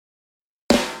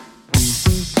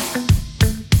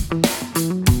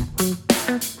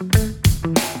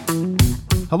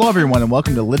Hello, everyone, and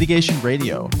welcome to Litigation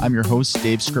Radio. I'm your host,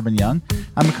 Dave Scribben-Young.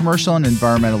 I'm a commercial and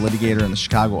environmental litigator in the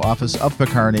Chicago office of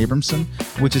Picard & Abramson,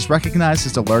 which is recognized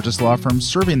as the largest law firm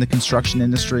serving the construction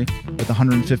industry with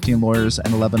 115 lawyers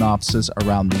and 11 offices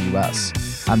around the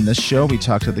U.S. On this show, we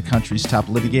talk to the country's top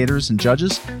litigators and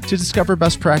judges to discover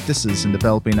best practices in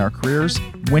developing our careers,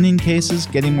 winning cases,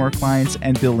 getting more clients,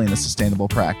 and building a sustainable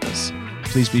practice.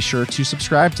 Please be sure to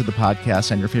subscribe to the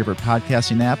podcast on your favorite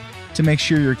podcasting app to make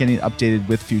sure you're getting updated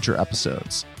with future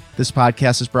episodes. This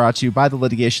podcast is brought to you by the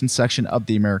litigation section of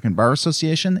the American Bar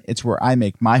Association. It's where I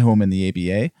make my home in the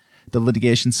ABA. The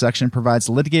litigation section provides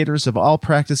litigators of all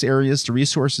practice areas the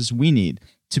resources we need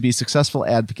to be successful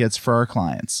advocates for our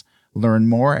clients. Learn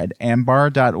more at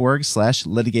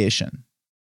ambar.org/litigation.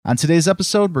 On today's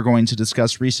episode, we're going to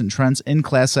discuss recent trends in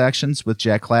class actions with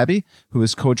Jack Clabby, who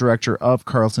is co-director of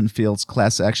Carlton Fields'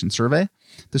 Class Action Survey.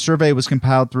 The survey was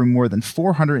compiled through more than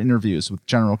 400 interviews with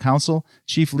general counsel,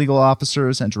 chief legal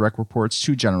officers, and direct reports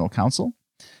to general counsel.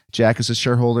 Jack is a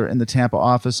shareholder in the Tampa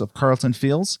office of Carlton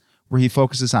Fields, where he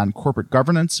focuses on corporate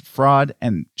governance, fraud,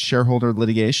 and shareholder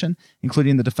litigation,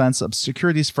 including the defense of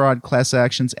securities fraud, class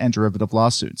actions, and derivative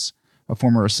lawsuits. A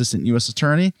former assistant U.S.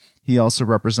 attorney, he also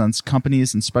represents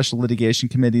companies and special litigation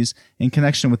committees in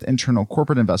connection with internal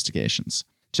corporate investigations.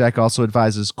 Jack also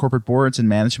advises corporate boards and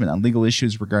management on legal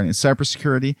issues regarding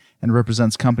cybersecurity and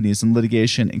represents companies in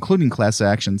litigation, including class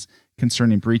actions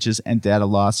concerning breaches and data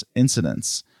loss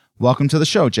incidents. Welcome to the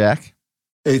show, Jack.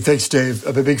 Hey, thanks, Dave.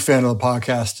 I'm a big fan of the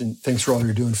podcast, and thanks for all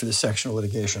you're doing for this section of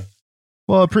litigation.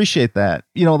 Well, I appreciate that.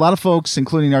 You know, a lot of folks,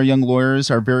 including our young lawyers,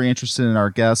 are very interested in our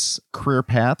guests' career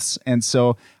paths. And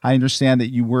so I understand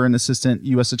that you were an assistant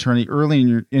U.S. attorney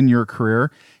early in your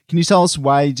career. Can you tell us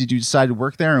why did you decide to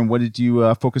work there and what did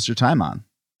you focus your time on?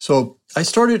 So I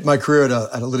started my career at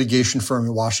a litigation firm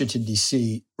in Washington,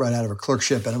 D.C., right out of a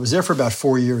clerkship. And I was there for about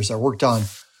 4 years. I worked on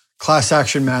class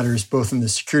action matters, both in the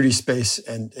security space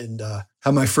and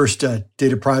had my first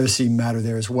data privacy matter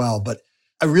there as well. But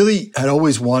I really had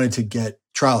always wanted to get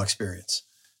trial experience.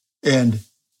 And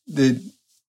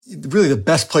really the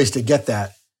best place to get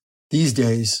that these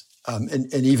days,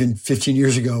 and even 15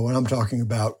 years ago when I'm talking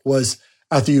about, was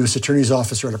at the U.S. Attorney's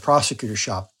Office or at a prosecutor's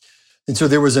shop. And so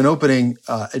there was an opening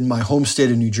in my home state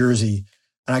of New Jersey.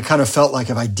 And I kind of felt like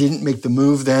if I didn't make the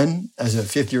move then as a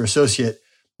fifth-year associate,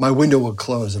 my window would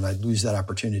close and I'd lose that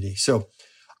opportunity. So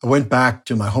I went back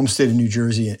to my home state of New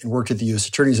Jersey and worked at the U.S.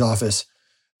 Attorney's Office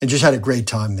and just had a great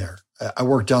time there. I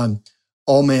worked on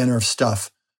all manner of stuff,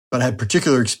 but I had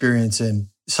particular experience in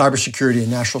cybersecurity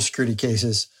and national security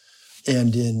cases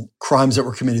and in crimes that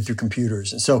were committed through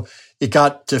computers. And so it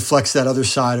got to flex that other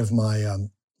side of my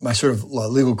my sort of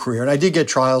legal career. And I did get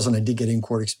trials and I did get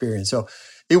in-court experience. So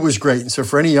it was great. And so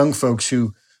for any young folks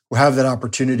who have that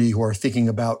opportunity, who are thinking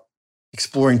about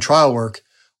exploring trial work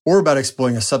or about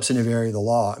exploring a substantive area of the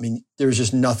law, I mean, there's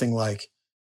just nothing like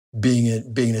being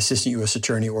an assistant U.S.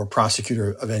 attorney or a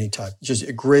prosecutor of any type. Just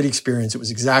a great experience. It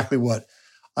was exactly what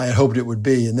I had hoped it would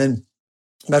be. And then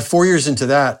about 4 years into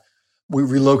that, we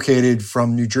relocated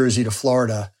from New Jersey to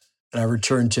Florida, and I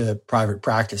returned to private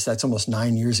practice. That's almost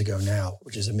 9 years ago now,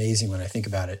 which is amazing when I think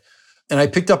about it. And I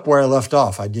picked up where I left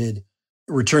off. I did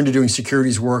return to doing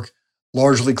securities work,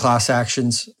 largely class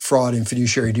actions, fraud, and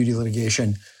fiduciary duty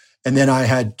litigation. And then I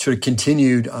had sort of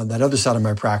continued on that other side of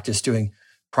my practice doing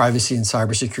privacy and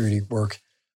cybersecurity work.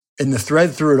 And the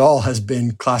thread through it all has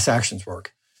been class actions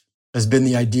work, has been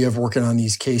the idea of working on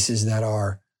these cases that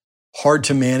are hard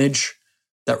to manage,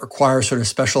 that require sort of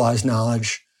specialized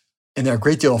knowledge, and they're a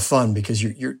great deal of fun because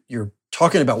you're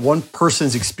talking about one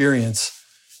person's experience,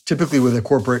 typically with a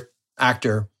corporate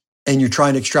actor, and you're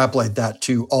trying to extrapolate that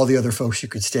to all the other folks who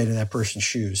could stand in that person's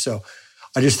shoes. So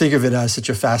I just think of it as such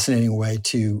a fascinating way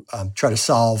to try to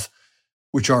solve,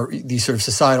 which are these sort of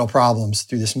societal problems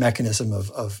through this mechanism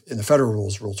of in the federal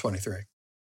rules, Rule 23.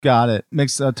 Got it.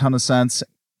 Makes a ton of sense.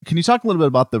 Can you talk a little bit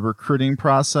about the recruiting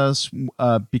process,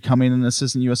 becoming an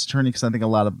assistant U.S. attorney? Because I think a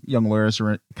lot of young lawyers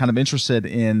are kind of interested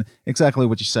in exactly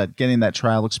what you said, getting that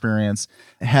trial experience,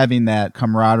 having that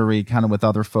camaraderie kind of with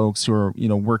other folks who are,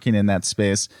 working in that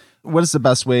space. What is the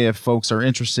best way if folks are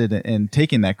interested in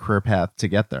taking that career path to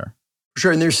get there?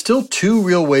 Sure. And there's still two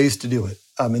real ways to do it.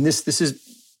 And this is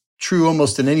true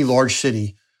almost in any large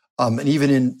city, and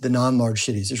even in the non-large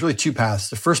cities. There's really two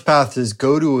paths. The first path is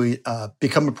go to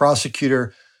become a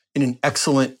prosecutor in an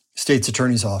excellent state's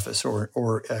attorney's office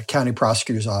or a county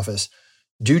prosecutor's office.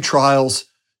 Do trials,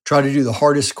 try to do the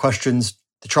hardest questions,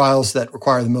 the trials that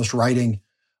require the most writing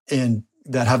and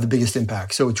that have the biggest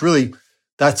impact. So it's really,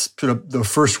 that's sort of the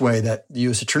first way that the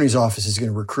U.S. Attorney's Office is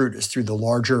going to recruit, is through the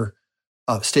larger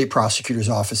state prosecutors'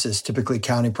 offices, typically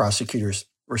county prosecutors'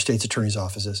 or state's attorney's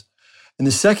offices. And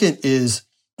the second is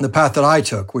the path that I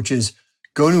took, which is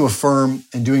going to a firm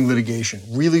and doing litigation,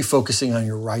 really focusing on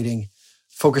your writing,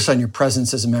 focus on your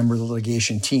presence as a member of the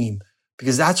litigation team,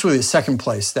 because that's really the second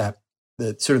place that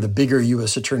the sort of the bigger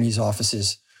U.S. attorney's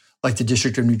offices like the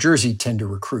District of New Jersey tend to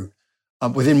recruit.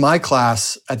 Within my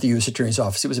class at the U.S. Attorney's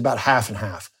Office, it was about half and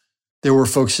half. There were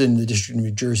folks in the District of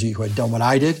New Jersey who had done what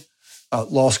I did,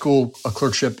 law school, a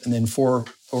clerkship, and then 4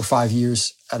 or 5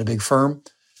 years at a big firm.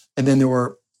 And then there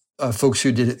were folks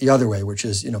who did it the other way, which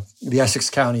is, the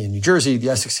Essex County in New Jersey, the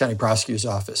Essex County Prosecutor's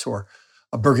Office, or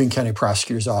a Bergen County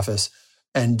Prosecutor's Office,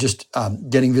 and just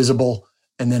getting visible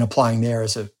and then applying there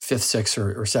as a 5th, 6th,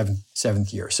 or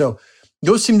 7th year. So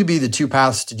those seem to be the two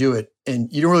paths to do it.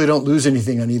 And you don't lose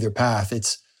anything on either path.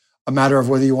 It's a matter of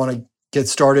whether you want to get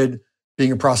started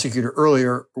being a prosecutor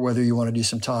earlier or whether you want to do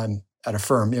some time at a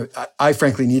firm. I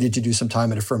frankly needed to do some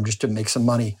time at a firm just to make some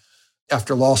money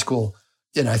after law school.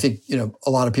 And I think, a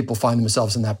lot of people find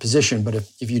themselves in that position. But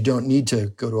if you don't need to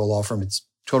go to a law firm, it's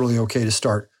totally okay to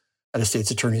start at a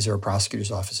state's attorney's or a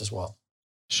prosecutor's office as well.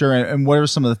 Sure. And what are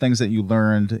some of the things that you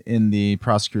learned in the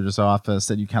prosecutor's office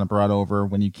that you kind of brought over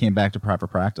when you came back to private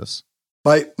practice?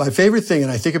 My favorite thing, and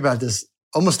I think about this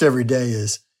almost every day,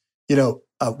 is,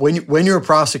 when you're a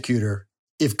prosecutor,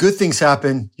 if good things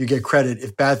happen, you get credit.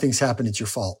 If bad things happen, it's your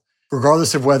fault,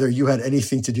 regardless of whether you had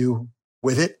anything to do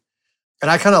with it. And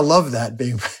I kind of love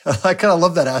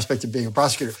that aspect of being a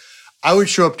prosecutor. I would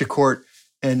show up to court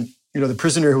and, the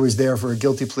prisoner who was there for a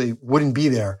guilty plea wouldn't be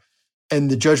there. And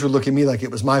the judge would look at me like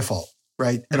it was my fault,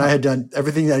 right? And I had done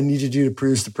everything that I needed to do to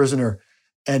produce the prisoner.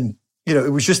 And,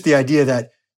 it was just the idea that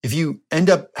if you end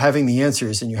up having the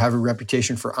answers and you have a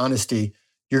reputation for honesty,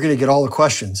 you're going to get all the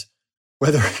questions,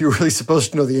 whether you're really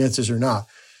supposed to know the answers or not.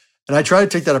 And I try to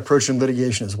take that approach in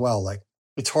litigation as well. Like,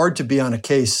 it's hard to be on a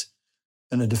case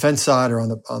on the defense side or on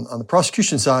the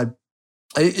prosecution side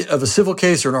of a civil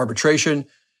case or an arbitration.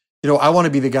 I want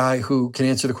to be the guy who can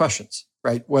answer the questions,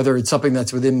 right? Whether it's something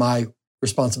that's within my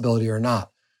responsibility or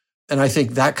not. And I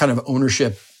think that kind of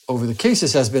ownership over the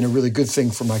cases has been a really good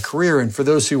thing for my career. And for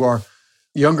those who are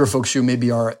younger folks who maybe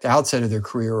are at the outset of their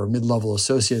career or mid-level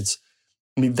associates,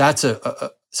 I mean, that's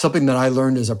something that I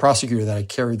learned as a prosecutor that I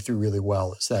carried through really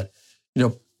well, is that,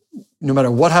 no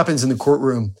matter what happens in the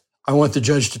courtroom, I want the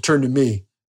judge to turn to me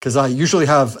because I usually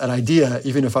have an idea,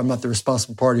 even if I'm not the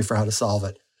responsible party, for how to solve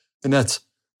it. And that's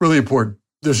really important.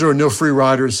 There's no free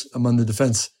riders among the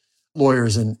defense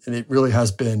lawyers. And it really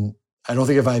has been, I don't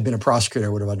think if I had been a prosecutor, I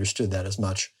would have understood that as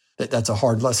much. That's a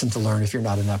hard lesson to learn if you're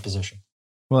not in that position.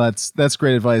 Well, that's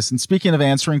great advice. And speaking of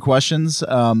answering questions,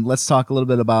 let's talk a little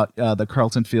bit about the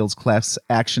Carlton Fields Class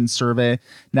Action Survey.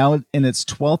 Now in its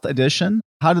 12th edition,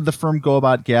 how did the firm go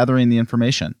about gathering the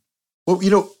information? Well,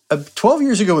 12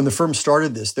 years ago when the firm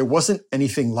started this, there wasn't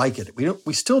anything like it.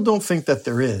 We still don't think that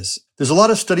there is. There's a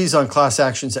lot of studies on class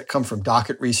actions that come from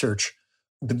docket research,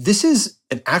 but this is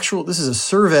a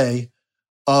survey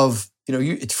of,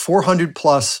 it's 400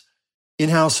 plus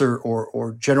in-house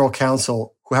or general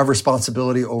counsel who have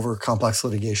responsibility over complex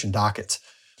litigation dockets.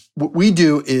 What we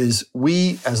do is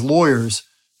we, as lawyers,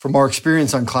 from our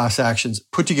experience on class actions,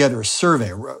 put together a survey,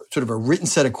 sort of a written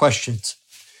set of questions.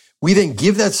 We then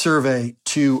give that survey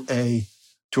to a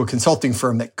consulting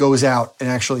firm that goes out and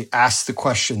actually asks the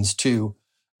questions to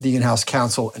the in-house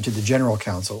counsel and to the general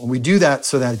counsel. And we do that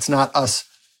so that it's not us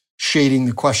shading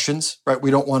the questions, right? We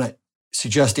don't want to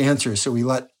suggest answers. So we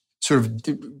let sort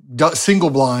of single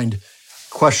blind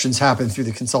questions happen through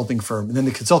the consulting firm. And then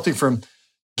the consulting firm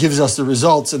gives us the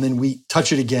results, and then we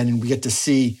touch it again and we get to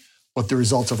see what the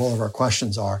results of all of our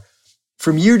questions are.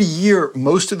 From year to year,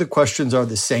 most of the questions are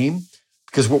the same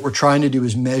because what we're trying to do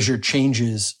is measure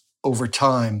changes over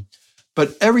time.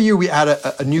 But every year we add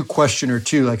a new question or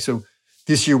two. Like, so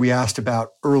this year we asked about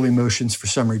early motions for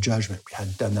summary judgment. We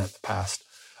hadn't done that in the past,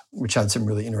 which had some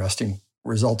really interesting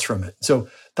results from it. So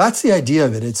that's the idea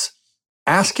of it. It's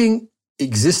asking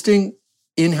existing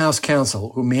in-house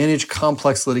counsel who manage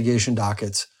complex litigation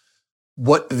dockets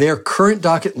what their current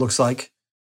docket looks like,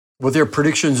 what their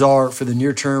predictions are for the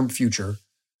near-term future,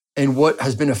 and what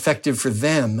has been effective for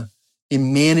them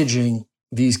in managing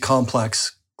these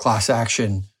complex class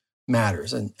action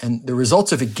matters. And the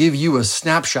results of it give you a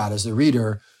snapshot as the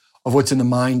reader of what's in the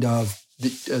mind of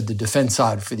the defense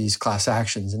side for these class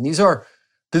actions. And they're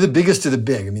the biggest of the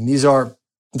big. I mean, these are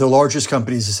the largest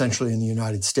companies essentially in the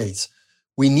United States.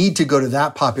 We need to go to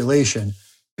that population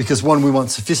because, one, we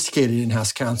want sophisticated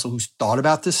in-house counsel who's thought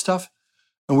about this stuff.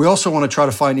 And we also want to try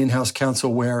to find in-house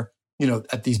counsel where,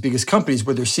 at these biggest companies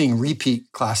where they're seeing repeat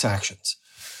class actions.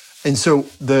 And so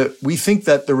we think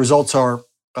that the results of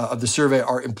the survey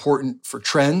are important for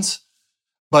trends.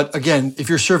 But again, if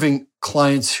you're serving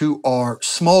clients who are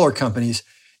smaller companies,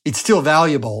 it's still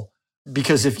valuable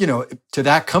because if, to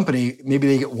that company, maybe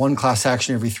they get one class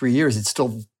action every 3 years, it's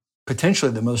still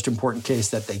potentially the most important case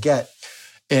that they get.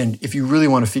 And if you really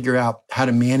want to figure out how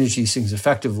to manage these things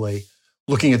effectively,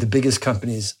 looking at the biggest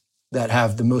companies that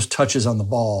have the most touches on the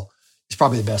ball is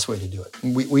probably the best way to do it.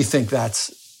 And we think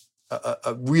that's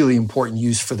a really important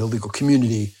use for the legal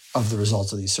community of the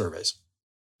results of these surveys.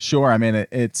 Sure. I mean,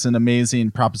 it's an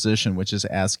amazing proposition, which is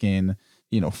asking,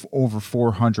 over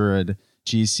 400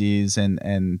 GCs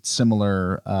and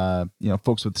similar,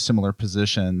 folks with similar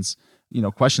positions,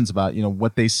 questions about,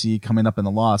 what they see coming up in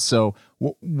the law. So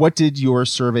what did your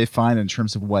survey find in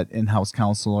terms of what in-house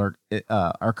counsel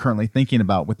are currently thinking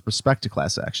about with respect to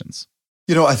class actions?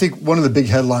 I think one of the big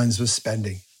headlines was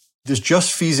spending. There's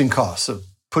just fees and costs, so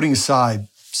putting aside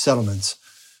settlements,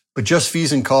 but just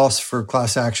fees and costs for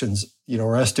class actions,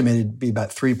 are estimated to be about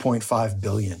 $3.5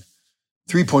 billion.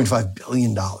 $3.5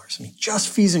 billion. I mean, just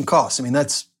fees and costs. I mean,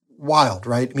 that's wild,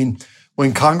 right? I mean,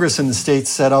 when Congress and the states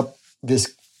set up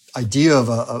this idea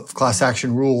of class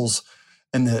action rules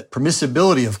and the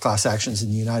permissibility of class actions in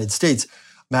the United States,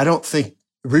 I don't think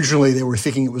originally they were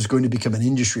thinking it was going to become an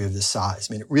industry of this size.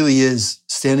 I mean, it really is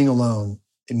standing alone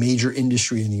a major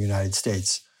industry in the United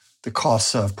States, the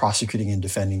costs of prosecuting and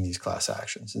defending these class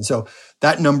actions. And so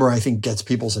that number, I think, gets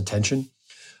people's attention.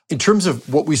 In terms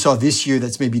of what we saw this year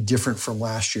that's maybe different from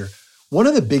last year, one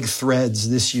of the big threads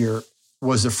this year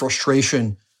was the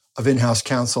frustration of in-house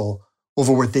counsel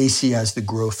over what they see as the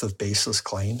growth of baseless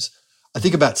claims. I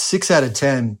think about 6 out of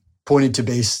 10 pointed to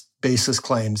baseless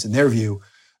claims in their view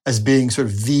as being sort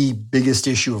of the biggest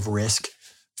issue of risk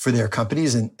for their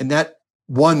companies. And that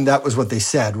was what they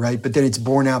said, right? But then it's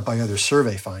borne out by other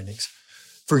survey findings.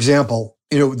 For example,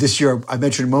 this year, I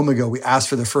mentioned a moment ago, we asked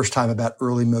for the first time about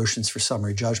early motions for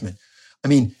summary judgment. I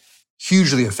mean,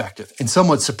 hugely effective and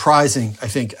somewhat surprising, I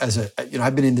think,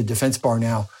 I've been in the defense bar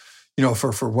now,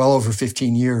 for well over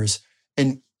 15 years.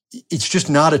 And it's just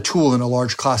not a tool in a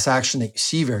large class action that you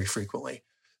see very frequently.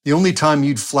 The only time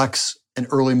you'd flex an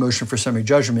early motion for summary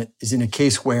judgment is in a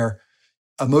case where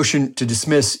a motion to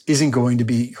dismiss isn't going to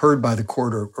be heard by the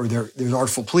court or there's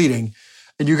artful pleading,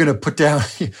 and you're going to put down,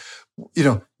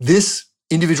 this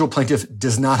individual plaintiff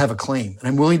does not have a claim. And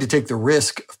I'm willing to take the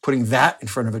risk of putting that in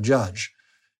front of a judge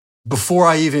before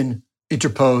I even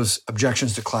interpose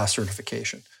objections to class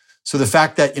certification. So the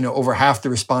fact that, over half the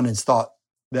respondents thought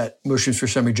that motions for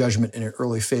summary judgment in an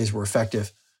early phase were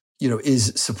effective,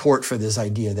 is support for this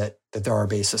idea that there are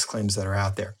baseless claims that are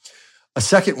out there. A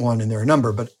second one, and there are a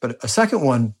number, but a second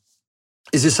one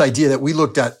is this idea that we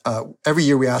looked at every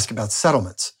year we ask about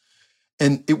settlements.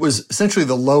 And it was essentially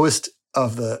the lowest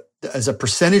as a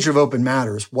percentage of open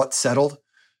matters, what settled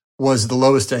was the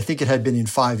lowest I think it had been in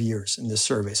 5 years in this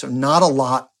survey. So not a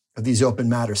lot of these open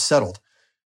matters settled.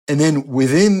 And then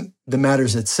within the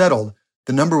matters that settled,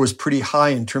 the number was pretty high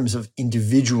in terms of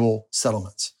individual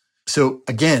settlements. So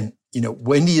again,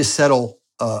 when do you settle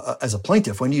as a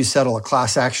plaintiff? When do you settle a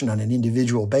class action on an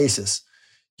individual basis?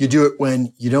 You do it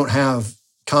when you don't have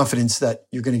confidence that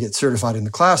you're going to get certified in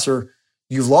the class or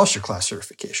you've lost your class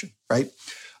certification, right?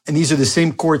 And these are the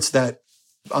same courts that,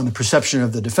 on the perception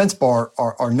of the defense bar,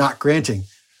 are not granting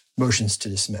motions to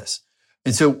dismiss.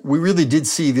 And so we really did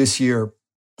see this year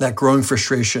that growing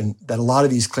frustration that a lot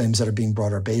of these claims that are being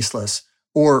brought are baseless,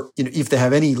 or if they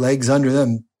have any legs under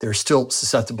them, they're still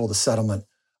susceptible to settlement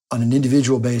on an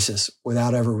individual basis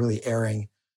without ever really airing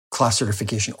class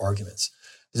certification arguments.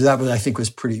 So that I think was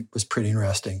pretty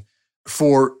interesting.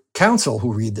 For counsel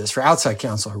who read this, for outside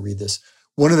counsel who read this,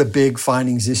 one of the big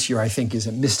findings this year, I think, is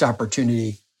a missed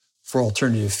opportunity for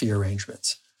alternative fee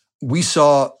arrangements. We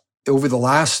saw over the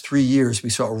last 3 years, we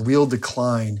saw a real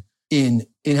decline in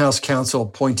in-house counsel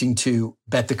pointing to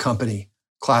bet the company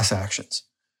class actions.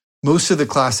 Most of the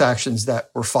class actions that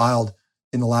were filed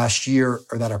in the last year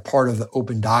or that are part of the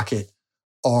open docket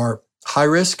are high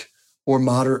risk or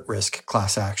moderate risk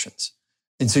class actions.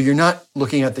 And so you're not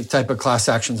looking at the type of class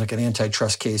actions like an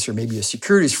antitrust case or maybe a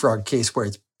securities fraud case where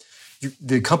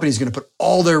the company is going to put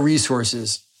all their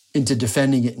resources into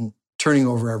defending it and turning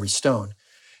over every stone.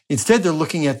 Instead, they're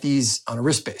looking at these on a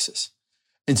risk basis.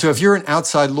 And so if you're an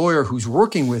outside lawyer who's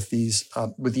working with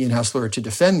with the in-house lawyer to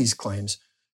defend these claims,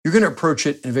 you're going to approach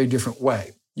it in a very different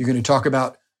way. You're going to talk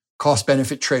about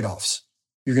cost-benefit trade-offs.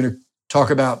 You're going to talk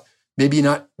about maybe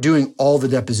not doing all the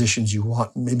depositions you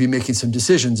want, maybe making some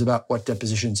decisions about what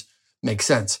depositions make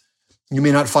sense. You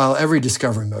may not file every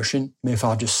discovery motion, you may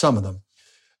file just some of them.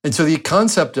 And so the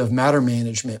concept of matter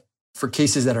management for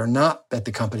cases that are not bet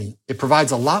the company, it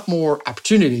provides a lot more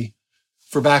opportunity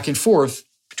for back and forth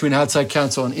between outside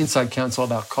counsel and inside counsel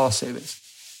about cost savings.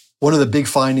 One of the big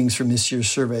findings from this year's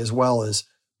survey as well is,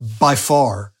 by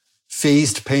far,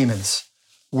 phased payments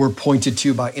were pointed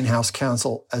to by in-house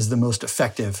counsel as the most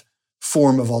effective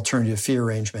form of alternative fee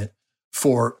arrangement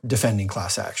for defending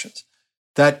class actions.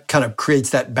 That kind of creates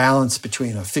that balance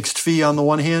between a fixed fee on the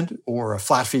one hand, or a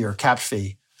flat fee or capped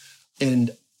fee,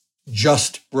 and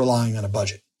just relying on a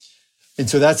budget. And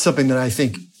so that's something that I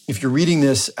think, if you're reading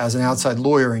this as an outside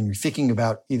lawyer and you're thinking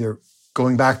about either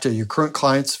going back to your current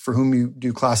clients for whom you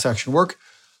do class action work,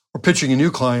 or pitching a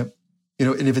new client,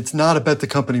 and if it's not a bet the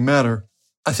company matter,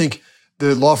 I think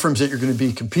the law firms that you're going to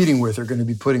be competing with are going to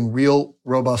be putting real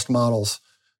robust models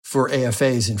for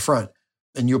AFAs in front.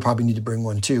 And you'll probably need to bring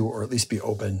one too, or at least be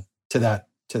open to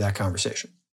that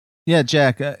conversation. Yeah,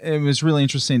 Jack, it was really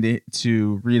interesting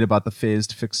to read about the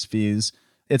phased fixed fees.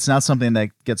 It's not something that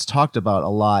gets talked about a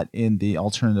lot in the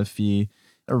alternative fee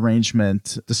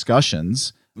arrangement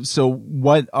discussions. So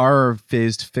what are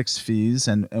phased fixed fees,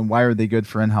 and why are they good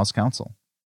for in-house counsel?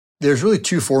 There's really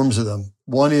two forms of them.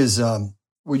 One is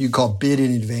what you call bid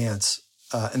in advance,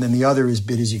 and then the other is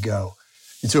bid as you go.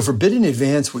 And so for bid in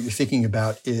advance, what you're thinking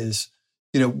about is,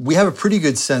 we have a pretty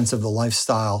good sense of the life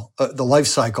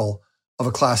cycle of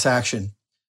a class action.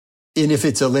 And if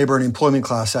it's a labor and employment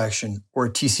class action, or a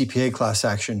TCPA class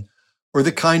action, or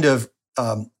the kind of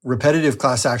repetitive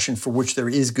class action for which there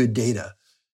is good data,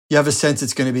 you have a sense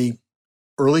it's going to be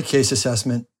early case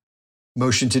assessment,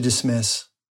 motion to dismiss,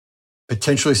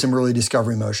 potentially some early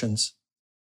discovery motions,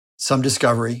 some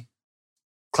discovery,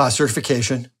 class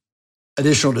certification,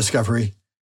 additional discovery,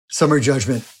 summary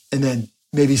judgment, and then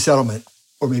maybe settlement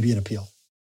or maybe an appeal.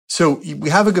 So we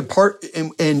have a good part.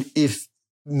 And if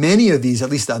many of these, at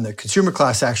least on the consumer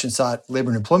class action side, labor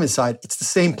and employment side, it's the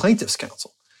same plaintiff's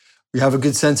counsel. We have a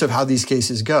good sense of how these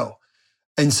cases go.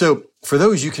 And so for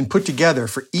those, you can put together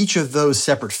for each of those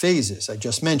separate phases I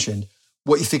just mentioned,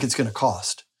 what you think it's going to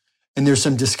cost. And there's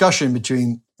some discussion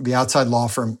between the outside law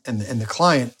firm and the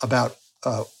client about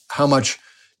how much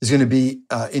is going to be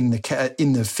in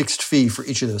the fixed fee for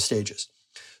each of those stages.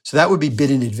 So that would be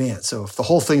bid in advance. So if the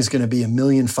whole thing is going to be $1.5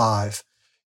 million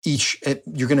each,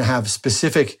 you're going to have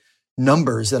specific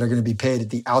numbers that are going to be paid at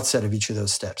the outset of each of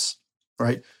those steps,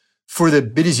 right? For the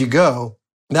bid as you go,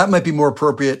 that might be more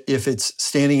appropriate if it's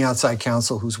standing outside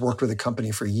counsel who's worked with a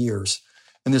company for years,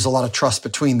 and there's a lot of trust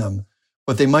between them.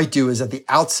 What they might do is at the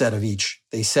outset of each,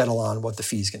 they settle on what the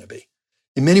fee is going to be.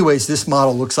 In many ways, this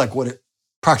model looks like what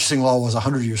practicing law was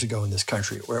 100 years ago in this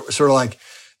country, where it was sort of like,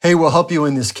 hey, we'll help you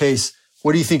in this case.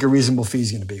 What do you think a reasonable fee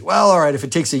is going to be? Well, all right, if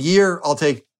it takes a year, I'll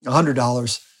take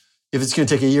 $100. If it's going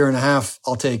to take 1.5 years,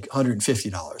 I'll take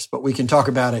 $150. But we can talk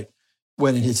about it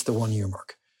when it hits the 1 year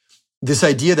mark. This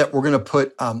idea that we're going to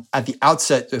put at the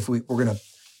outset, if we're going to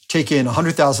take in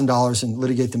 $100,000 and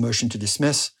litigate the motion to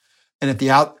dismiss, and at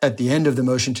the end of the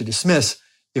motion to dismiss,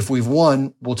 if we've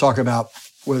won, we'll talk about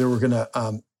whether we're going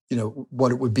to,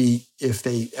 what it would be if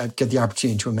they get the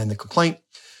opportunity to amend the complaint.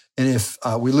 And if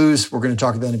we lose, we're going to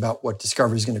talk then about what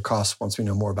discovery is going to cost once we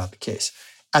know more about the case.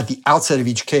 At the outset of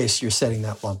each case, you're setting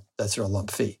that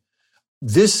lump fee.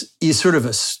 This is sort of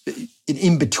an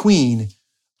in-between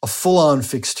a full-on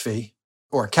fixed fee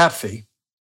or a cap fee,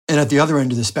 and at the other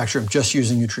end of the spectrum, just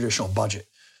using a traditional budget,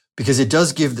 because it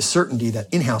does give the certainty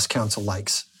that in-house counsel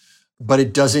likes, but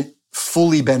it doesn't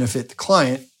fully benefit the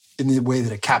client in the way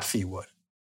that a cap fee would.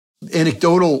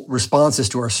 Anecdotal responses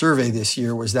to our survey this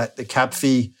year was that the cap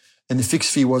fee and the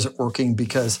fixed fee wasn't working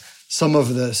because some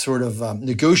of the sort of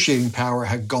negotiating power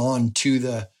had gone to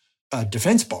the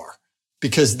defense bar,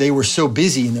 because they were so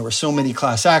busy and there were so many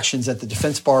class actions that the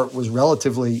defense bar was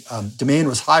relatively, demand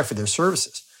was high for their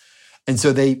services. And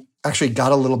so they actually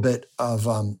got a little bit of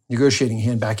negotiating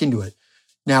hand back into it.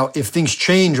 Now, if things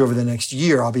change over the next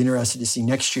year, I'll be interested to see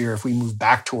next year if we move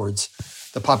back towards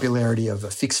the popularity of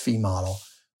a fixed fee model.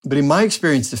 But in my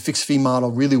experience, the fixed fee model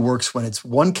really works when it's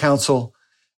one counsel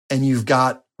and you've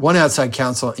got one outside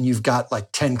counsel and you've got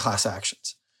like 10 class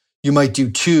actions. You might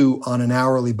do 2 on an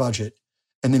hourly budget.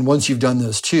 And then once you've done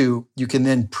those 2, you can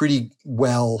then pretty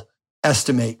well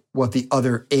estimate what the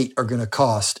other 8 are going to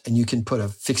cost, and you can put a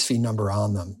fixed fee number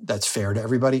on them that's fair to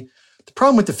everybody. The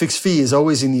problem with the fixed fee is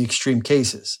always in the extreme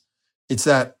cases. It's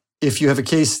that if you have a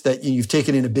case that you've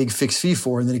taken in a big fixed fee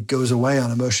for and then it goes away on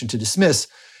a motion to dismiss,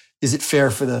 is it fair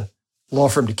for the law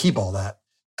firm to keep all that?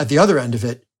 At the other end of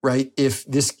it, right, if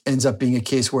this ends up being a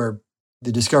case where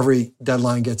the discovery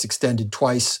deadline gets extended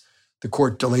twice, the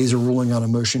court delays a ruling on a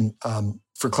motion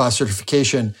for class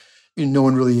certification, no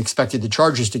one really expected the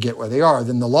charges to get where they are,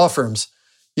 then the law firms,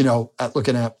 at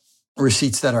looking at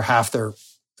receipts that are half their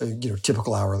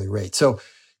typical hourly rate. So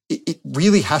it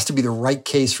really has to be the right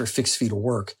case for fixed fee to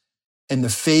work. And the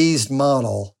phased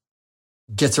model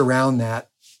gets around that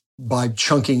by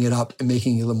chunking it up and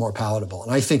making it a little more palatable.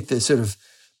 And I think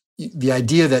the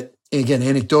idea that, again,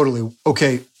 anecdotally,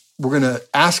 okay, we're going to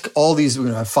ask all these, we're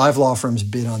going to have 5 law firms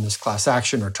bid on this class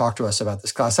action or talk to us about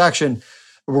this class action.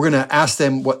 We're going to ask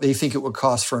them what they think it would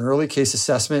cost for an early case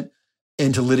assessment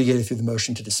and to litigate it through the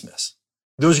motion to dismiss.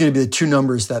 Those are going to be the 2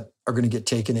 numbers that are going to get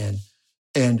taken in.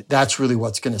 And that's really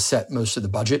what's going to set most of the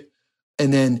budget.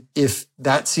 And then if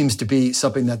that seems to be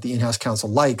something that the in-house counsel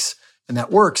likes and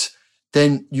that works,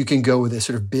 then you can go with a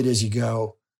sort of bid as you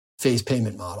go phase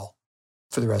payment model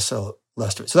for the rest of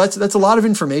it. So that's a lot of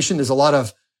information. There's a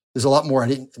lot more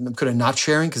I'm kind of not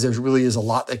sharing because there really is a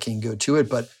lot that can go to it.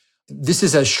 But this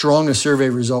is as strong a survey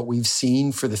result we've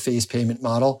seen for the phase payment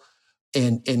model.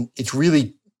 And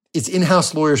it's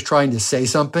in-house lawyers trying to say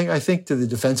something, I think, to the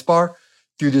defense bar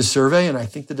through this survey. And I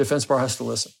think the defense bar has to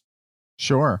listen.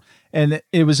 Sure. And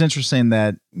it was interesting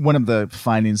that one of the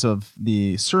findings of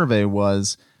the survey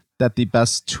was that the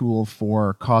best tool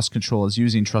for cost control is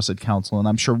using trusted counsel. And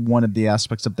I'm sure one of the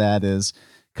aspects of that is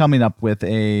coming up with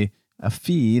a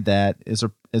fee that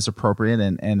is appropriate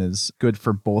and is good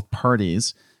for both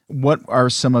parties. What are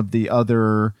some of the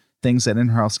other things that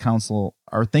in-house counsel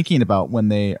are thinking about when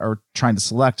they are trying to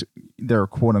select their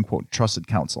quote-unquote trusted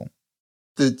counsel?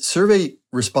 The survey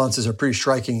responses are pretty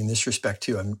striking in this respect,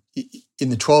 too. In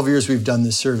the 12 years we've done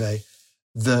this survey,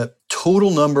 the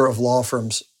total number of law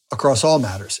firms across all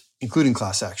matters, including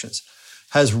class actions,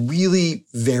 has really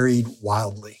varied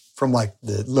wildly from like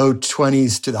the low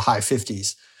 20s to the high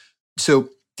 50s. So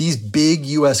these big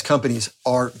US companies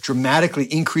are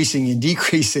dramatically increasing and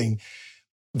decreasing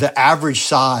the average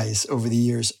size over the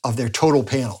years of their total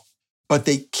panel, but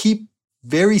they keep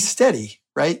very steady,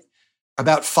 right?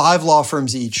 About 5 law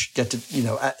firms each get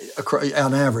to,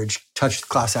 on average, touch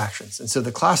class actions. And so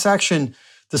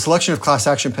the selection of class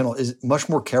action panel is much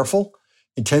more careful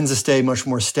and tends to stay much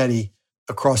more steady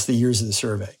across the years of the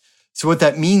survey. So what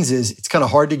that means is it's kind of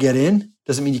hard to get in.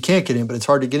 Doesn't mean you can't get in, but it's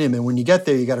hard to get in. And when you get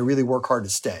there, you got to really work hard to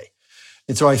stay.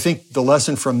 And so I think the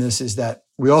lesson from this is that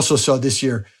we also saw this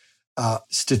year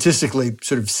statistically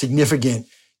sort of significant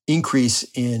increase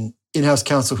in in-house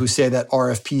counsel who say that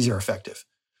RFPs are effective.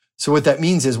 So what that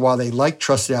means is while they like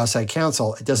trusted outside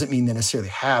counsel, it doesn't mean they necessarily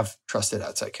have trusted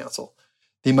outside counsel.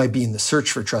 They might be in the search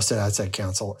for trusted outside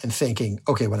counsel and thinking,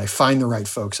 okay, when I find the right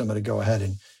folks, I'm going to go ahead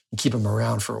and keep them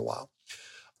around for a while.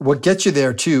 What gets you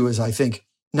there too is I think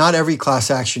not every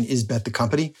class action is bet the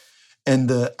company. And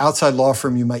the outside law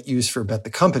firm you might use for bet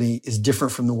the company is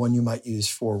different from the one you might use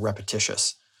for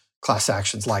repetitious class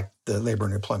actions like the labor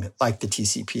and employment, like the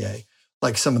TCPA,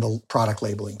 like some of the product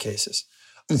labeling cases.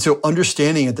 And so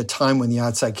understanding at the time when the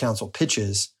outside counsel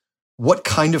pitches, what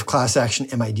kind of class action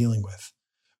am I dealing with,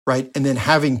 right? And then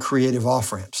having creative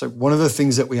off-ramps. So one of the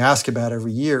things that we ask about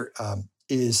every year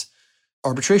is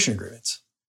arbitration agreements,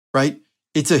 right?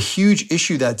 It's a huge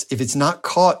issue that if it's not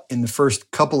caught in the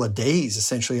first couple of days,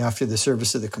 essentially after the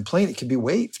service of the complaint, it can be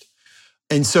waived.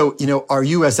 And so, are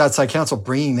you as outside counsel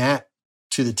bringing that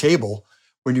to the table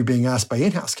when you're being asked by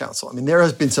in-house counsel? I mean, there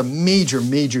has been some major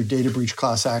data breach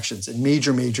class actions and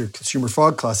major consumer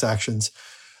fraud class actions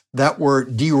that were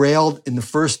derailed in the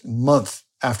first month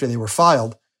after they were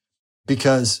filed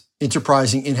because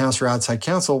enterprising in-house or outside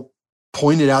counsel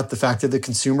pointed out the fact that the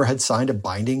consumer had signed a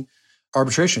binding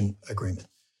arbitration agreement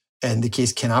and the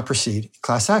case cannot proceed in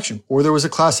class action, or there was a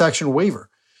class action waiver.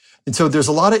 And so there's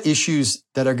a lot of issues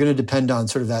that are going to depend on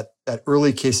sort of that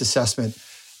early case assessment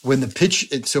when the pitch.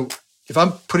 So if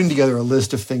I'm putting together a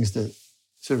list of things to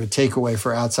sort of a takeaway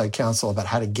for outside counsel about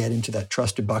how to get into that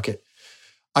trusted bucket,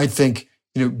 I think,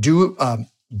 do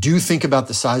think about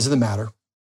the size of the matter.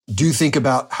 Do think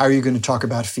about how you're going to talk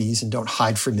about fees and don't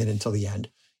hide from it until the end.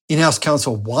 In-house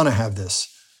counsel want to have this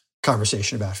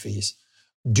conversation about fees.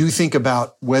 Do think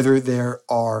about whether there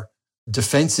are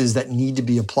defenses that need to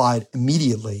be applied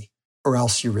immediately or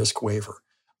else you risk waiver.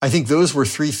 I think those were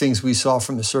 3 things we saw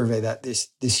from the survey that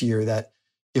this year that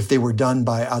if they were done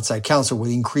by outside counsel would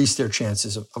increase their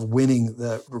chances of winning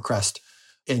the request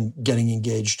and getting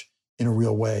engaged in a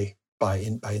real way by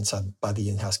the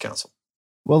in-house counsel.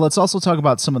 Well, let's also talk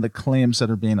about some of the claims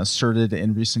that are being asserted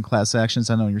in recent class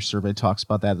actions. I know your survey talks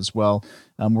about that as well.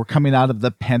 We're coming out of the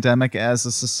pandemic as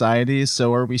a society,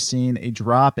 so are we seeing a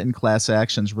drop in class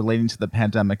actions relating to the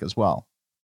pandemic as well?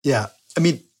 Yeah. I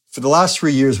mean, for the last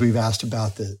 3 years, we've asked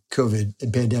about the COVID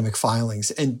and pandemic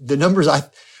filings, and the numbers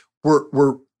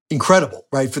were incredible,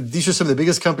 right? These are some of the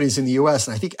biggest companies in the US,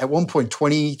 and I think at one point,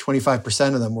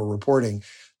 25% of them were reporting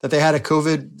that they had a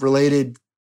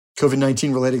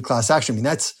COVID-19 related class action. I mean,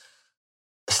 that's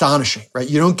astonishing, right?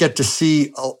 You don't get to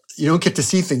see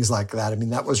things like that. I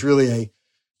mean, that was really a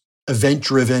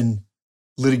event-driven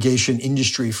litigation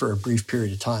industry for a brief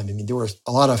period of time. I mean, there were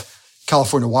a lot of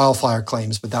California wildfire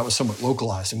claims, but that was somewhat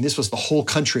localized. I mean, this was the whole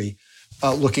country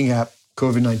looking at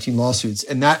COVID-19 lawsuits,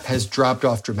 and that has dropped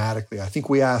off dramatically. I think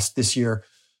we asked this year,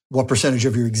 what percentage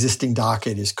of your existing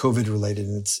docket is COVID related?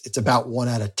 And it's about 1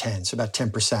 out of 10, so about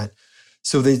 10%.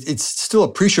 So it's still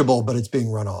appreciable, but it's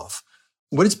being run off.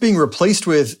 What it's being replaced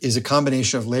with is a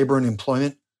combination of labor and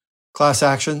employment class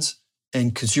actions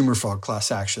and consumer fraud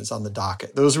class actions on the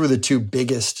docket. Those were the two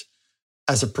biggest,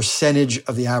 as a percentage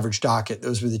of the average docket,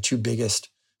 those were the two biggest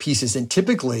pieces. And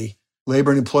typically,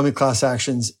 labor and employment class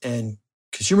actions and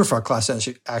consumer fraud class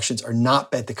actions are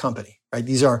not bet the company, right?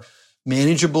 These are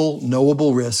manageable,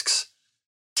 knowable risks,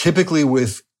 typically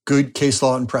with good case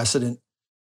law and precedent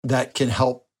that can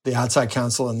help the outside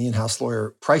counsel and the in-house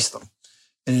lawyer price them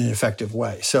in an effective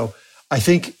way. So I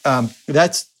think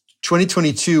that's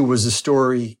 2022 was a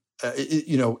story,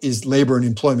 is labor and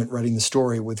employment writing the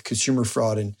story with consumer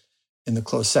fraud in the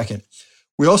close second.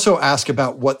 We also ask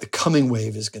about what the coming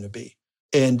wave is going to be.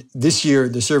 And this year,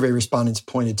 the survey respondents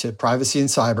pointed to privacy and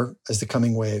cyber as the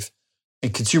coming wave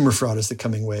and consumer fraud as the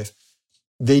coming wave.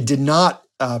 They did not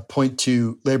point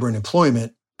to labor and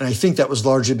employment. And I think that was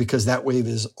largely because that wave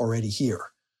is already here,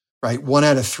 right? 1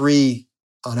 out of 3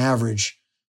 on average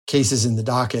cases in the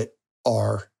docket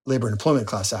are labor and employment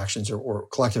class actions or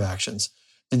collective actions.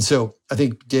 And so I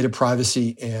think data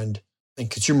privacy and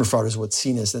consumer fraud is what's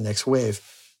seen as the next wave.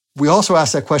 We also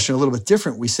ask that question a little bit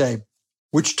different. We say,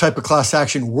 which type of class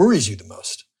action worries you the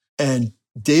most? And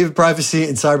data privacy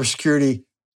and cybersecurity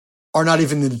are not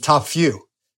even in the top few,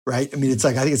 right? I mean, I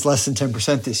think it's less than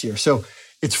 10% this year. So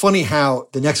it's funny how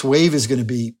the next wave is going to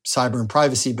be cyber and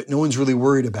privacy, but no one's really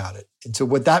worried about it. And so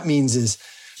what that means is,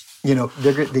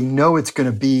 they know it's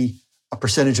going to be a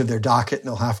percentage of their docket and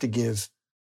they'll have to give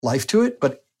life to it.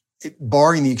 But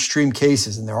barring the extreme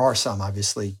cases, and there are some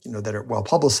obviously, that are well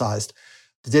publicized,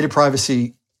 the data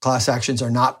privacy class actions are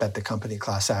not bet the company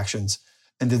class actions,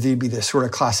 and that they'd be the sort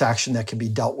of class action that can be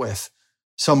dealt with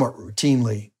somewhat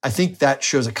routinely. I think that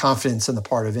shows a confidence on the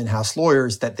part of in-house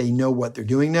lawyers that they know what they're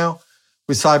doing now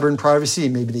with cyber and privacy,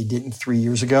 and maybe they didn't 3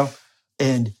 years ago.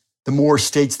 And the more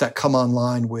states that come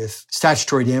online with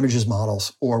statutory damages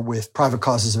models or with private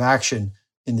causes of action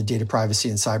in the data privacy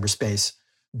and cyberspace,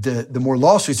 the more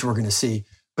lawsuits we're going to see,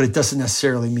 but it doesn't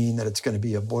necessarily mean that it's going to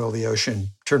be a boil the ocean,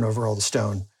 turn over all the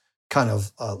stone kind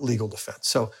of legal defense.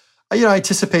 So, I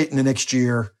anticipate in the next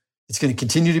year, it's going to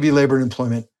continue to be labor and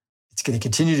employment. It's going to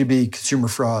continue to be consumer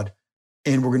fraud.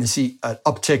 And we're going to see an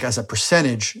uptick as a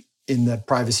percentage in the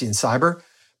privacy and cyber.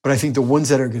 But I think the ones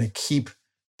that are going to keep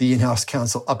the in-house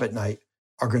counsel up at night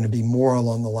are going to be more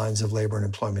along the lines of labor and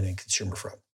employment and consumer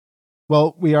fraud.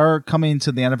 Well, we are coming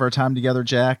to the end of our time together,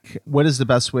 Jack. What is the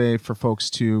best way for folks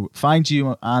to find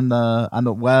you on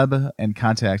the web and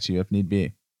contact you if need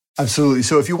be? Absolutely.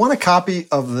 So if you want a copy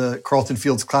of the Carlton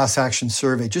Fields class action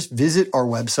survey, just visit our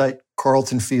website,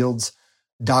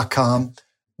 carltonfields.com.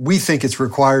 We think it's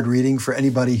required reading for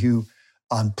anybody who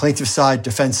on plaintiff side,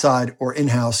 defense side, or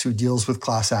in-house who deals with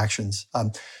class actions.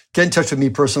 Get in touch with me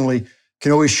personally. You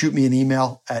can always shoot me an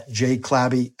email at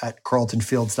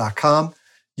jclabby@carltonfields.com.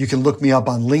 You can look me up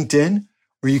on LinkedIn,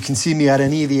 or you can see me at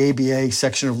any of the ABA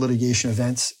section of litigation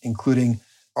events, including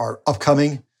our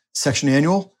upcoming section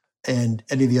annual and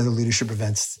any of the other leadership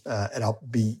events. And I'll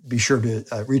be sure to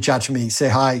reach out to me, say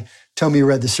hi, tell me you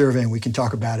read the survey, and we can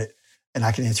talk about it. And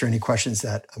I can answer any questions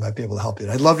that I might be able to help you.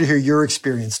 And I'd love to hear your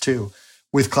experience too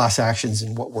with class actions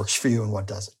and what works for you and what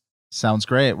doesn't. Sounds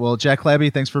great. Well, Jack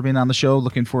Clabby, thanks for being on the show.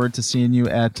 Looking forward to seeing you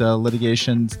at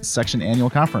Litigation Section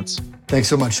Annual Conference. Thanks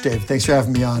so much, Dave. Thanks for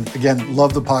having me on. Again,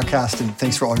 love the podcast, and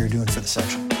thanks for all you're doing for the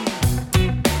section.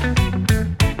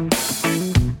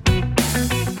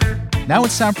 Now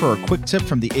it's time for a quick tip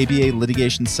from the ABA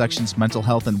Litigation Section's Mental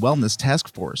Health and Wellness Task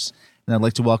Force. And I'd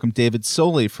like to welcome David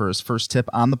Soley for his first tip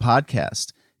on the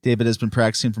podcast. David has been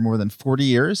practicing for more than 40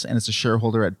 years and is a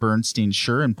shareholder at Bernstein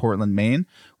Scher in Portland, Maine,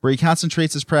 where he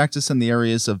concentrates his practice in the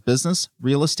areas of business,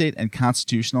 real estate, and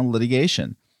constitutional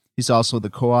litigation. He's also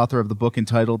the co-author of the book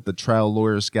entitled The Trial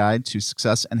Lawyer's Guide to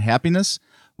Success and Happiness.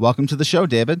 Welcome to the show,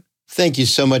 David. Thank you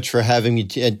so much for having me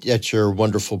at your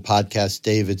wonderful podcast,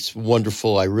 Dave. It's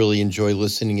wonderful. I really enjoy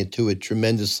listening to it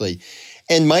tremendously.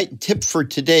 And my tip for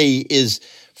today is,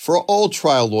 for all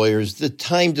trial lawyers, the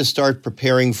time to start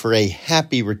preparing for a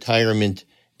happy retirement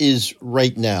is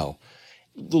right now.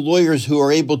 The lawyers who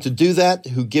are able to do that,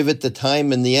 who give it the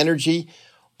time and the energy,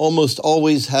 almost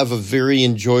always have a very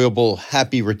enjoyable,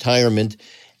 happy retirement.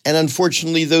 And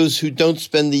unfortunately, those who don't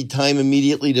spend the time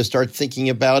immediately to start thinking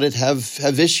about it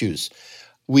have issues.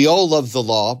 We all love the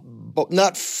law, but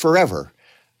not forever.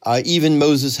 Even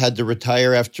Moses had to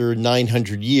retire after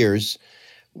 900 years.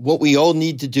 What we all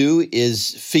need to do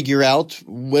is figure out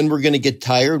when we're going to get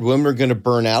tired, when we're going to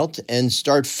burn out, and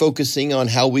start focusing on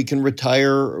how we can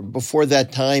retire before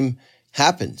that time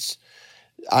happens.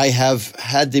 I have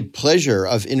had the pleasure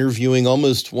of interviewing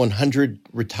almost 100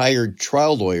 retired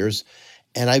trial lawyers,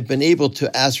 and I've been able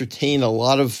to ascertain a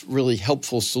lot of really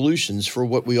helpful solutions for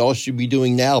what we all should be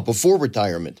doing now before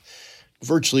retirement.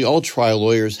 Virtually all trial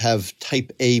lawyers have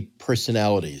type A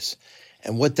personalities.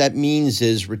 And what that means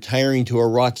is retiring to a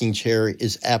rocking chair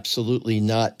is absolutely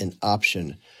not an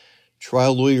option.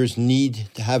 Trial lawyers need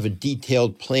to have a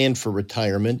detailed plan for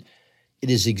retirement. It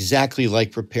is exactly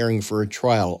like preparing for a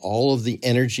trial. All of the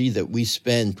energy that we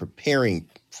spend preparing,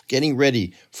 getting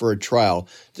ready for a trial,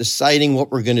 deciding what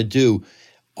we're going to do,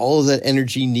 all of that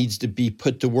energy needs to be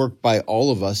put to work by all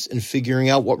of us in figuring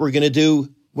out what we're going to do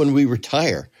when we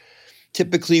retire.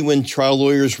 Typically, when trial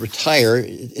lawyers retire,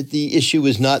 the issue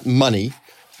is not money,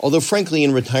 although frankly,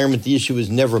 in retirement, the issue is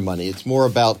never money. It's more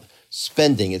about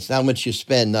spending. It's how much you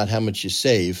spend, not how much you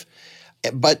save.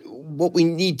 But what we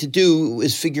need to do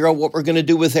is figure out what we're going to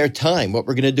do with our time, what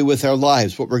we're going to do with our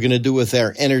lives, what we're going to do with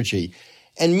our energy.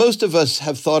 And most of us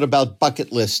have thought about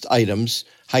bucket list items,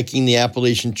 hiking the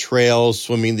Appalachian Trail,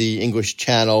 swimming the English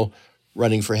Channel,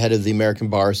 running for head of the American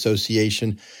Bar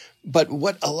Association. But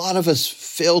what a lot of us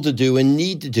fail to do and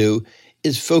need to do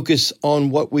is focus on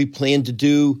what we plan to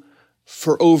do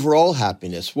for overall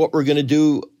happiness, what we're going to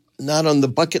do not on the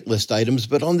bucket list items,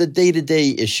 but on the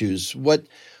day-to-day issues, what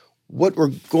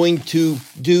we're going to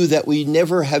do that we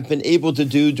never have been able to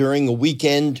do during a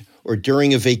weekend or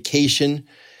during a vacation.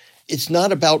 It's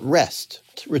not about rest.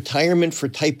 Retirement for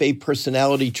type A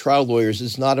personality trial lawyers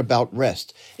is not about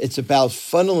rest. It's about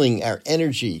funneling our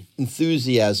energy,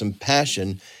 enthusiasm,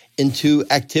 passion into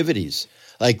activities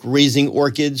like raising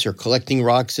orchids or collecting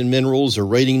rocks and minerals or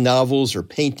writing novels or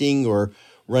painting or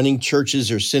running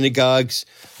churches or synagogues,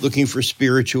 looking for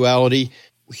spirituality.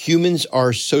 Humans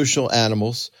are social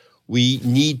animals. We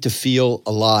need to feel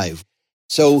alive.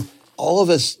 So all of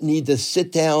us need to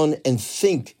sit down and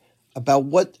think about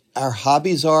what our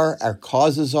hobbies are, our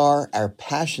causes are, our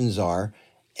passions are.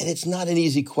 And it's not an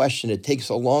easy question. It takes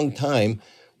a long time.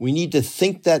 We need to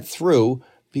think that through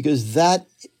because that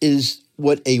is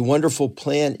what a wonderful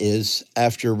plan is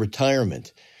after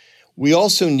retirement. We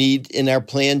also need in our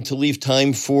plan to leave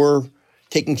time for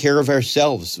taking care of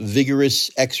ourselves,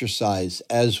 vigorous exercise.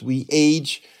 As we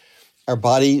age, our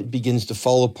body begins to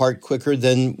fall apart quicker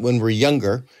than when we're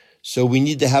younger. So we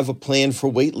need to have a plan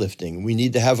for weightlifting. We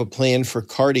need to have a plan for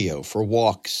cardio, for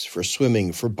walks, for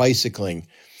swimming, for bicycling.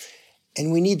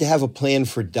 And we need to have a plan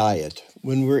for diet.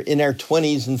 When we're in our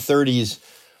 20s and 30s,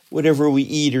 whatever we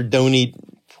eat or don't eat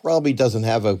probably doesn't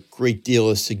have a great deal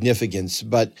of significance.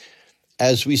 But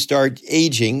as we start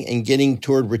aging and getting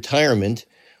toward retirement,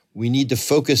 we need to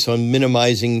focus on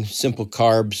minimizing simple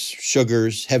carbs,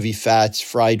 sugars, heavy fats,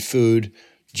 fried food,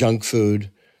 junk food,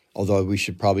 although we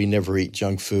should probably never eat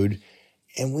junk food.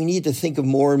 And we need to think of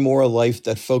more and more a life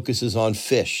that focuses on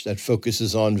fish, that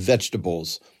focuses on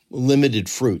vegetables, limited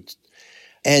fruit.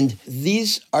 And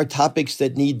these are topics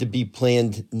that need to be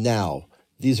planned now.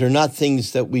 These are not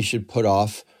things that we should put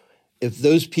off. If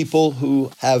those people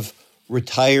who have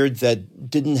retired that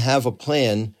didn't have a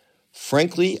plan,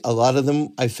 frankly, a lot of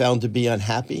them I found to be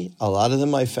unhappy. A lot of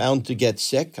them I found to get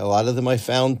sick. A lot of them I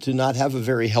found to not have a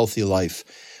very healthy life.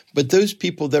 But those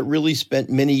people that really spent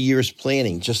many years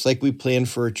planning, just like we planned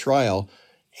for a trial,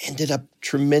 ended up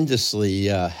tremendously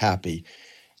happy.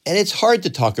 And it's hard to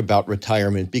talk about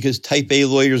retirement because type A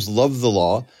lawyers love the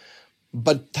law,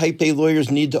 but type A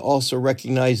lawyers need to also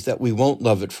recognize that we won't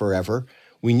love it forever.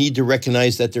 We need to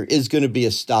recognize that there is going to be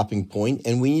a stopping point,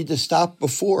 and we need to stop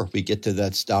before we get to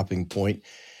that stopping point.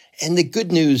 And the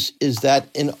good news is that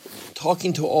in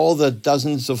talking to all the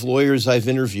dozens of lawyers I've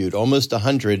interviewed, almost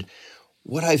 100,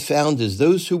 what I found is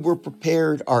those who were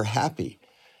prepared are happy.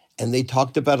 And they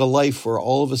talked about a life where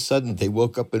all of a sudden they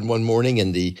woke up in one morning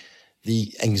and the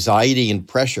anxiety and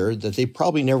pressure that they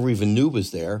probably never even knew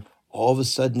was there, all of a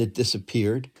sudden it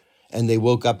disappeared and they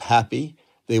woke up happy.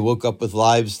 They woke up with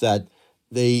lives that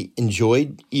they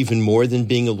enjoyed even more than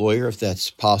being a lawyer, if that's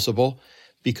possible,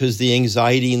 because the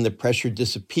anxiety and the pressure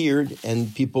disappeared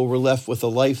and people were left with a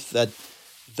life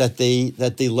that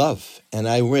they love. And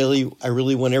I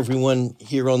really want everyone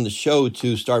here on the show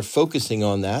to start focusing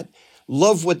on that.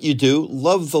 Love what you do,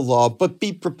 love the law, but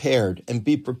be prepared and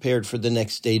be prepared for the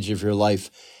next stage of your life.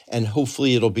 And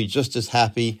hopefully it'll be just as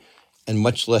happy and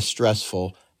much less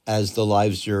stressful as the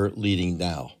lives you're leading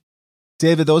now.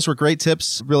 David, those were great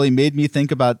tips. Really made me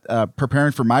think about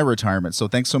preparing for my retirement. So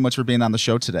thanks so much for being on the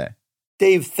show today.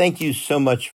 Dave, thank you so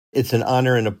much. It's an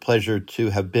honor and a pleasure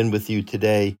to have been with you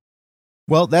today.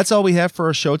 Well, that's all we have for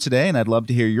our show today, and I'd love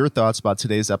to hear your thoughts about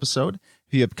today's episode.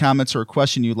 If you have comments or a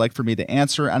question you'd like for me to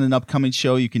answer on an upcoming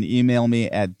show, you can email me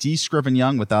at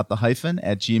dscrivenyoung without the hyphen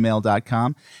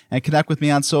 @gmail.com and connect with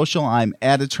me on social. I'm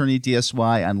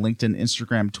 @AttorneyDSY on LinkedIn,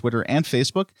 Instagram, Twitter, and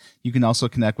Facebook. You can also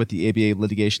connect with the ABA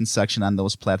litigation section on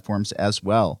those platforms as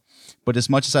well. But as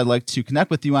much as I'd like to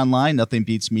connect with you online, nothing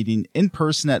beats meeting in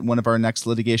person at one of our next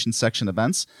litigation section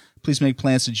events. Please make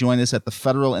plans to join us at the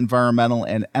Federal Environmental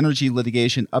and Energy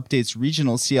Litigation Updates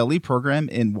Regional CLE program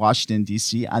in Washington,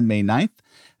 D.C. on May 9th.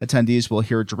 Attendees will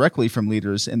hear directly from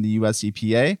leaders in the U.S.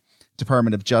 EPA,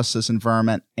 Department of Justice,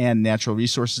 Environment and Natural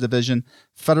Resources Division,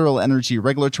 Federal Energy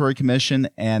Regulatory Commission,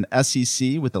 and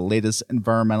SEC with the latest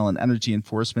environmental and energy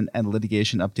enforcement and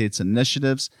litigation updates and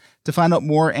initiatives. To find out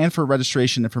more and for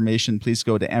registration information, please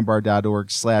go to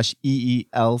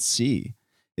ambar.org/EELC.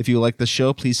 If you like the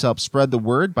show, please help spread the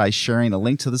word by sharing a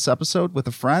link to this episode with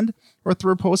a friend or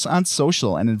through a post on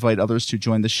social and invite others to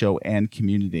join the show and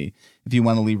community. If you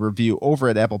want to leave a review over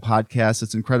at Apple Podcasts,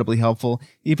 it's incredibly helpful.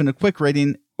 Even a quick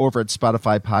rating over at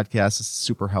Spotify Podcasts is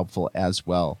super helpful as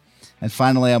well. And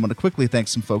finally, I want to quickly thank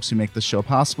some folks who make this show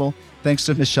possible. Thanks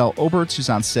to Michelle Oberts, who's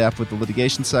on staff with the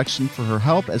litigation section, for her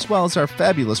help, as well as our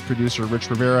fabulous producer, Rich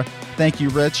Rivera. Thank you,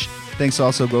 Rich. Thanks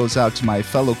also goes out to my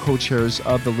fellow co-chairs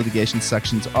of the litigation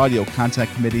section's audio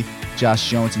content committee, Josh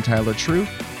Jones and Tyler True.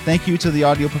 Thank you to the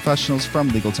audio professionals from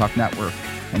Legal Talk Network.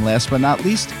 And last but not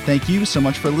least, thank you so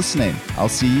much for listening. I'll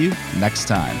see you next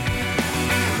time.